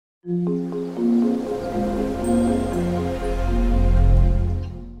Xin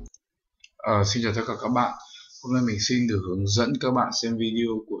chào tất cả các bạn. Hôm nay mình xin được hướng dẫn các bạn xem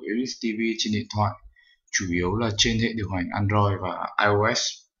video của Ulis Tv trên điện thoại, chủ yếu là trên hệ điều hành Android và iOS.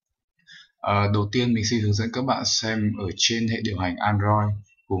 Đầu tiên mình xin hướng dẫn các bạn xem ở trên hệ điều hành Android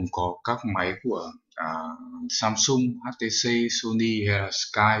gồm có các máy của Samsung, HTC, Sony hay là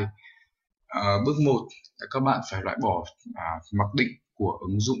Sky. Bước 1 là các bạn phải loại bỏ mặc định của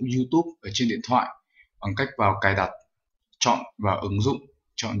ứng dụng YouTube ở trên điện thoại bằng cách vào cài đặt, chọn vào ứng dụng,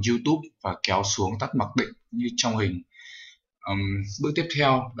 chọn YouTube và kéo xuống tắt mặc định như trong hình. Bước tiếp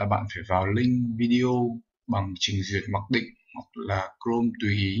theo là bạn phải vào link video bằng trình duyệt mặc định hoặc là Chrome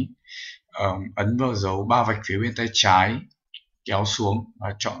tùy ý, ấn vào dấu 3 vạch phía bên tay trái, kéo xuống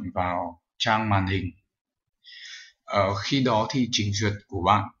và chọn vào trang màn hình. Khi đó thì trình duyệt của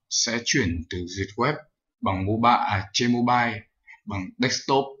bạn sẽ chuyển từ duyệt web bằng trên mobile bằng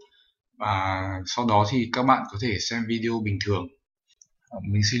desktop, và sau đó thì các bạn có thể xem video bình thường.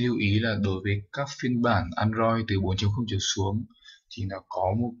 Mình xin lưu ý là đối với các phiên bản Android từ 4.0 trở xuống thì nó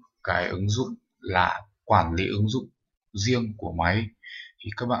có một cái ứng dụng là quản lý ứng dụng riêng của máy, thì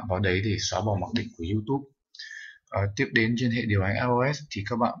các bạn vào đấy để xóa bỏ mặc định của YouTube. Tiếp đến trên hệ điều hành iOS thì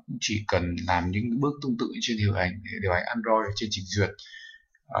các bạn cũng chỉ cần làm những bước tương tự trên hệ điều hành Android trên trình duyệt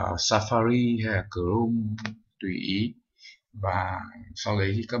Safari hay là Chrome tùy ý, và sau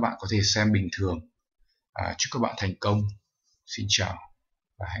đấy thì các bạn có thể xem bình thường. Chúc các bạn thành công. Xin chào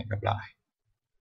và hẹn gặp lại.